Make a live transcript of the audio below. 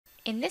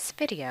In this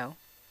video,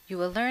 you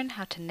will learn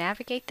how to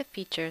navigate the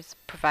features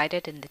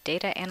provided in the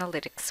Data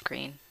Analytics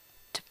screen.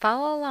 To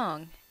follow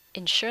along,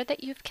 ensure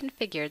that you've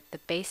configured the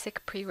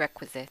basic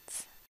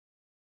prerequisites.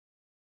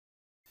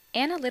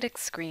 Analytics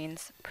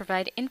screens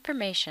provide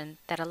information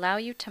that allow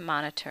you to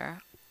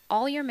monitor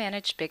all your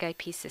managed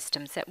BIG-IP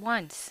systems at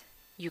once.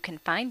 You can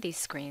find these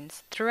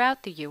screens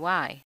throughout the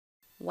UI.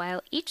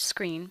 While each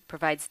screen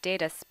provides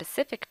data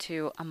specific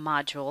to a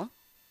module,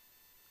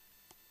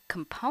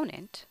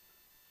 component,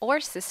 or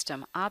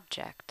system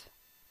object,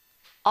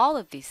 all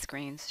of these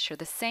screens show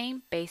the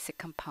same basic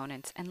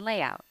components and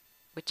layout,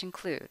 which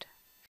include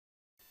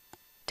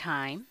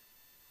time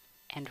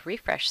and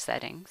refresh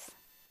settings,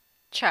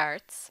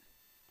 charts,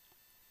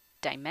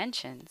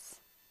 dimensions,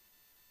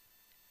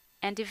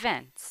 and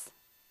events.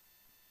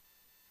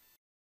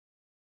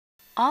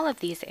 All of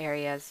these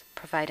areas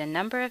provide a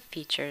number of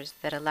features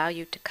that allow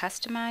you to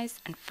customize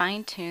and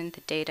fine-tune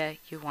the data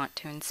you want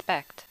to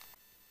inspect.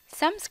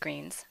 Some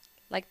screens,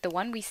 like the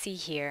one we see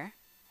here,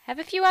 have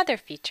a few other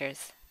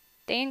features.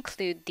 They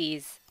include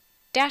these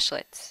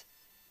Dashlets,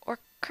 or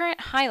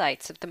current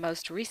highlights of the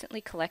most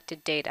recently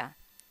collected data.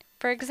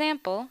 For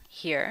example,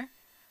 here,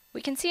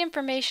 we can see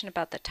information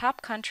about the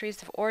top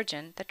countries of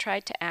origin that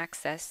tried to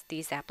access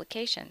these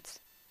applications.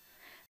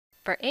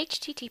 For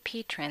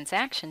HTTP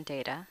transaction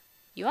data,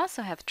 you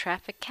also have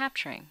traffic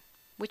capturing,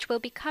 which will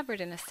be covered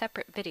in a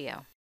separate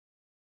video.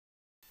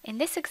 In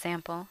this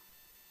example,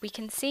 we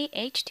can see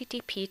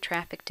HTTP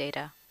traffic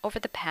data over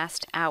the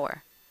past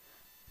hour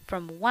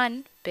from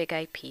one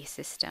BIG-IP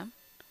system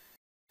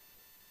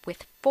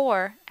with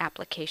 4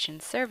 application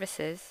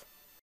services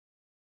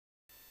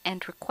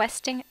and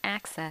requesting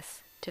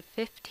access to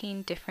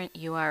 15 different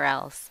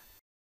URLs.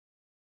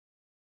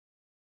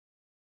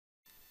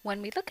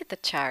 When we look at the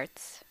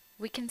charts,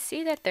 we can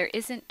see that there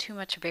isn't too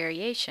much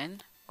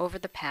variation over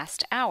the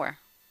past hour.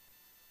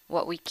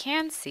 What we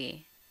can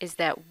see is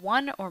that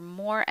one or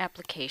more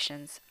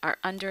applications are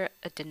under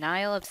a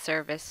denial of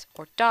service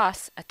or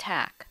DOS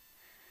attack,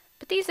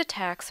 but these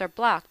attacks are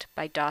blocked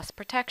by DOS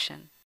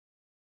protection.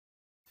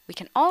 We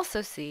can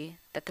also see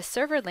that the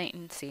server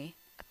latency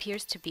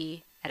appears to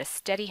be at a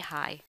steady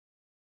high.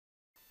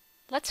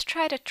 Let's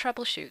try to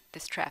troubleshoot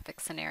this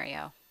traffic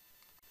scenario.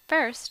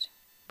 First,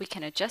 we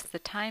can adjust the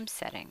time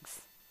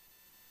settings.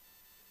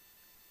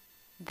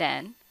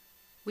 Then,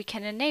 we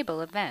can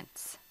enable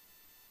events.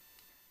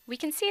 We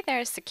can see there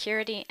are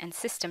security and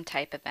system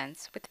type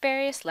events with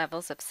various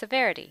levels of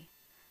severity.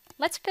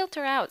 Let's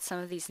filter out some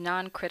of these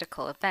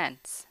non-critical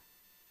events.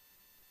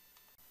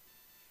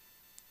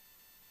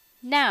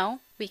 Now,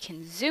 we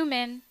can zoom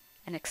in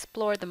and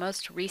explore the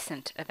most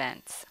recent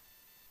events.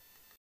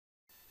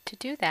 To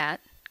do that,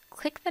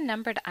 click the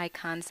numbered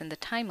icons in the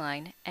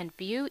timeline and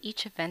view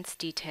each event's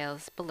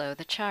details below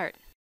the chart.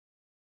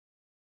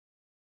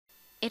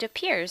 It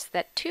appears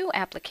that 2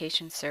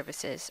 application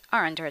services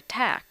are under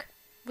attack.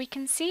 We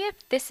can see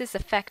if this is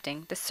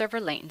affecting the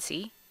server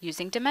latency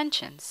using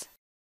dimensions.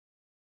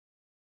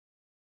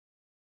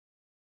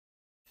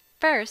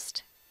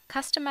 First,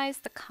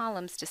 customize the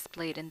columns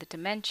displayed in the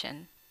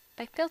dimension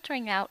by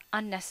filtering out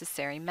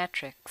unnecessary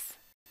metrics.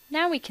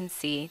 Now we can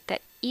see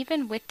that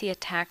even with the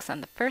attacks on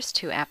the first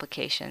 2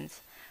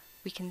 applications,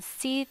 we can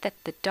see that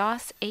the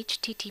DOS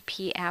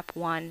HTTP app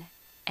 1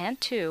 and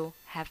 2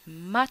 have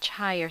much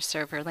higher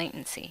server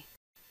latency.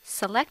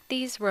 Select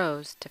these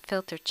rows to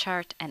filter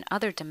chart and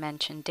other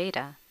dimension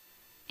data,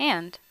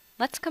 and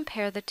let's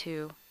compare the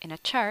two in a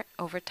chart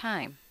over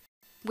time.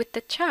 With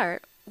the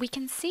chart, we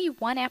can see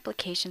one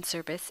application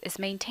service is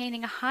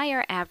maintaining a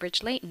higher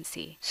average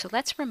latency, so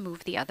let's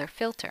remove the other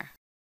filter.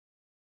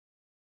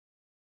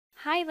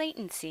 High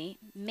latency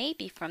may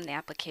be from the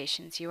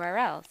application's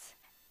URLs.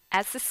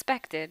 As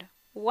suspected,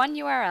 one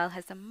URL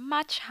has a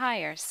much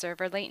higher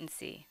server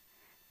latency.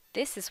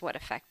 This is what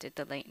affected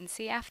the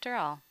latency after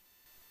all.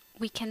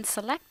 We can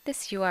select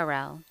this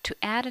URL to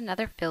add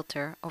another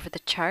filter over the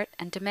chart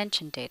and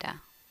dimension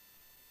data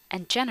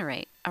and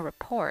generate a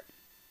report.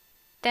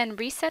 Then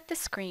reset the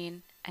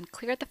screen and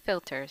clear the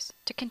filters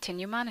to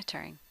continue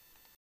monitoring.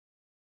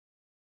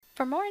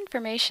 For more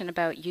information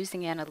about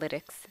using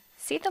analytics,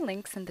 see the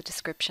links in the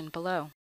description below.